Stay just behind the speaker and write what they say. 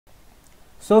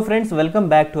So friends, welcome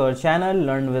back to our channel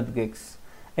LearnWidGiggs.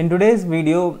 In today's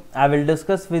video, I will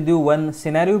discuss with you one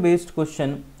scenario based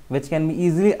question which can be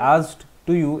easily asked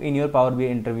to you in your Power BI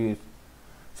interviews.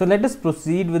 So let us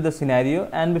proceed with the scenario,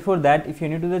 and before that, if you are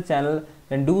new to the channel,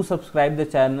 then do subscribe the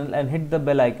channel and hit the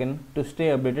bell icon to stay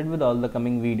updated with all the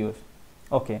coming videos.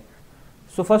 Okay,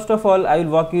 so first of all, I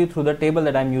will walk you through the table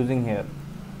that I am using here.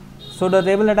 So the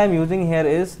table that I am using here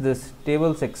is this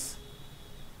table 6.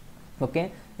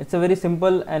 Okay, it's a very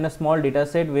simple and a small data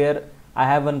set where I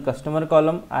have one customer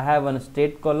column, I have one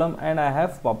state column, and I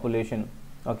have population.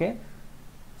 Okay,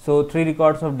 so 3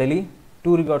 records of Delhi,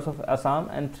 2 records of Assam,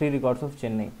 and 3 records of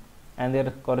Chennai, and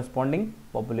their corresponding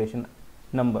population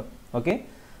number. Okay,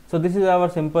 so this is our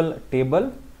simple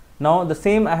table. Now the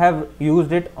same I have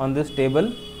used it on this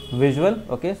table visual.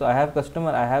 Okay, so I have customer,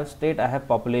 I have state, I have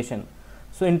population.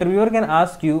 So interviewer can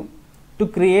ask you to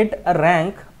create a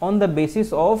rank on the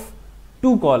basis of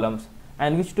 2 columns,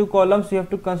 and which 2 columns you have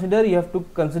to consider? You have to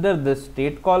consider this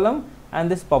state column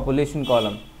and this population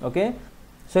column. Okay,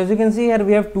 so as you can see here,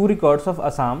 we have 2 records of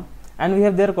Assam and we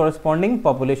have their corresponding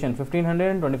population 1500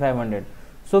 and 2500.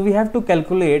 So we have to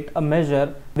calculate a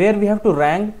measure where we have to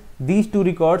rank these 2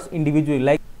 records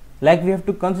individually, like we have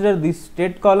to consider this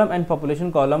state column and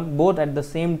population column both at the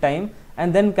same time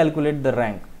and then calculate the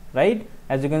rank, right?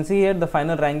 As you can see here, the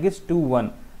final rank is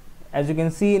 2-1. As you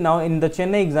can see now in the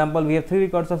Chennai example, we have 3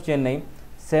 records of Chennai,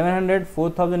 700,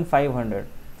 4500,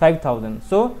 5000.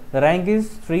 So the rank is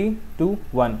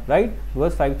 3-1, right?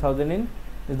 Because 5000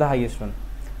 is the highest one.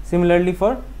 Similarly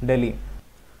for Delhi.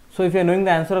 So if you are knowing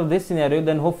the answer of this scenario,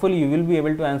 then hopefully you will be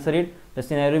able to answer it, the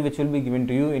scenario which will be given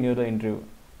to you in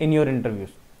your interviews.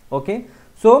 Okay.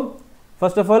 So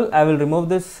first of all, I will remove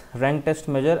this rank test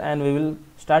measure and we will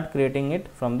start creating it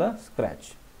from the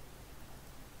scratch.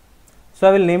 So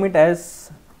I will name it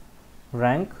as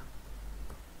rank.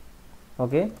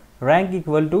 Okay, rank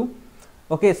equal to,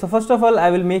 okay, so first of all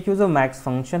I will make use of max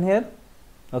function here.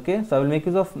 Okay, so I will make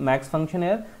use of max function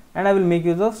here and I will make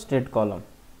use of state column.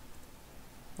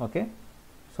 Okay,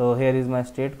 so here is my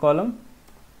state column.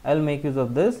 I will make use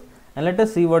of this and let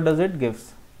us see what does it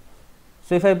gives.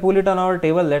 So if I pull it on our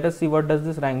table, let us see what does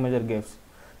this rank measure gives.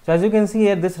 So as you can see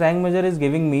here, this rank measure is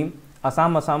giving me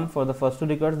Assam for the first 2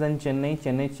 records, then Chennai,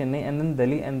 and then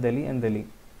Delhi and Delhi and Delhi.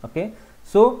 Okay,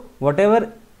 so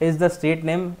whatever is the state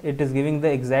name, it is giving the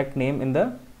exact name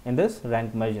in this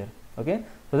rank measure. Okay,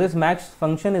 so this max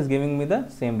function is giving me the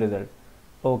same result.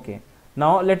 Okay,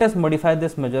 now let us modify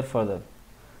this measure further.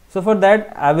 So for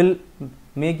that I will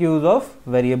make use of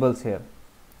variables here.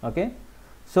 Okay,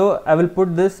 so I will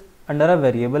put this under a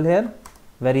variable here,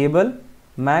 variable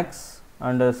max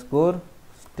underscore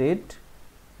state.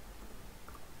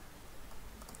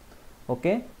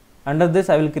 Okay, under this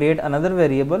I will create another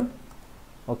variable.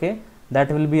 Okay, that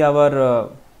will be our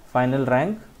final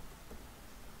rank.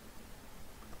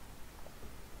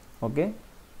 Okay,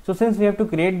 so since we have to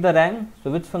create the rank, so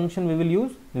which function we will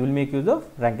use? We will make use of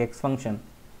rankx function.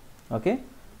 Okay,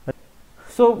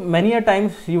 so many a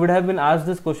times you would have been asked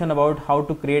this question about how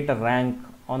to create a rank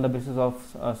on the basis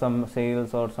of some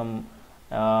sales or some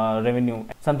revenue,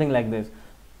 something like this.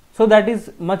 So that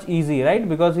is much easy, right?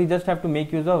 Because we just have to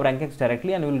make use of rankx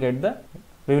directly and we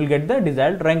will get the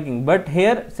desired ranking. But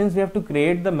here, since we have to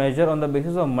create the measure on the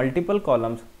basis of multiple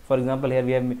columns, for example here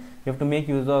we have to make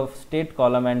use of state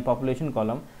column and population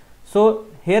column. So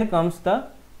here comes the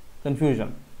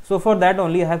confusion. So for that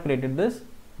only I have created this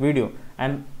video,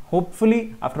 and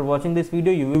hopefully after watching this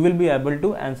video you will be able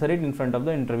to answer it in front of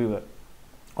the interviewer.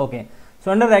 Okay,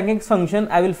 so under rankx function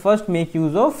I will first make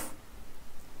use of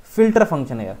filter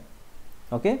function here.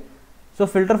 Okay, so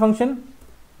filter function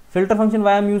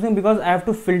why I am using? Because I have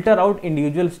to filter out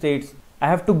individual states, I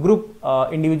have to group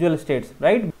individual states,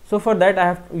 right? So for that I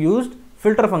have used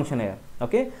filter function here.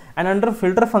 Okay, and under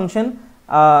filter function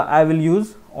I will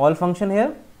use all function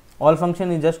here. All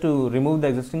function is just to remove the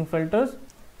existing filters.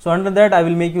 So under that I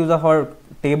will make use of our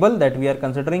table that we are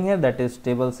considering here, that is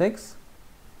table 6.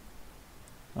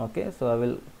 Okay, so I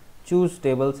will choose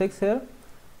table 6 here.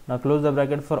 Now close the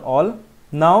bracket for all.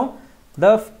 Now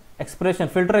the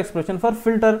filter expression for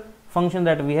filter function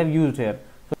that we have used here.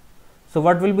 So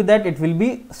what will be that? It will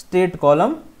be state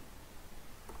column,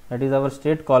 that is our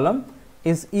state column,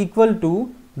 is equal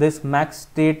to this max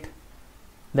state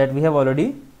that we have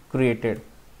already created.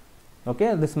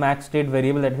 Okay, this max state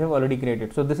variable that we have already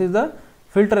created. So this is the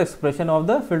filter expression of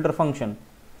the filter function.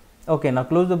 Okay, now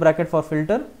close the bracket for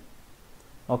filter.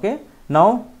 Okay,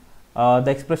 now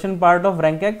the expression part of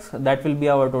rankx, that will be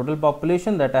our total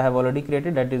population that I have already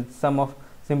created, that is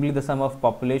simply the sum of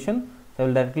population. So I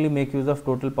will directly make use of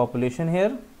total population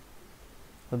here.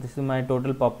 So this is my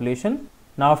total population.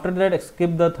 Now after that,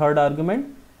 skip the third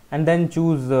argument and then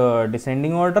choose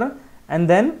descending order and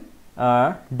then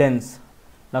dense.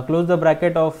 Now close the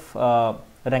bracket of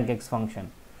rank x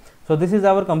function. So this is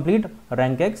our complete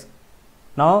rank x.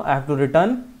 Now I have to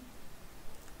return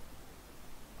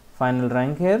final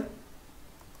rank here,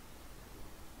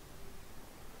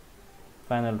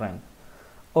 final rank.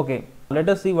 Okay, let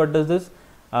us see what does this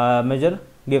measure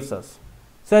gives us.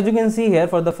 So as you can see here,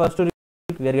 for the first two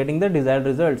we are getting the desired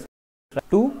results,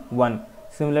 2 1.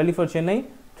 Similarly for Chennai,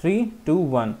 3 2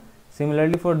 1.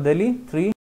 Similarly for Delhi,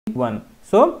 3 1.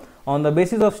 So on the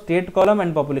basis of state column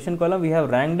and population column, we have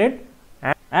ranked it,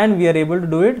 and we are able to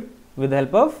do it with the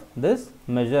help of this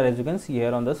measure, as you can see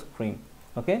here on the screen.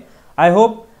 Okay, I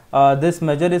hope this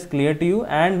measure is clear to you,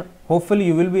 and hopefully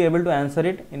you will be able to answer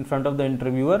it in front of the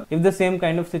interviewer if the same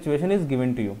kind of situation is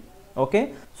given to you.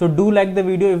 Okay, so do like the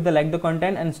video if they like the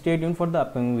content, and stay tuned for the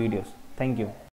upcoming videos. Thank you.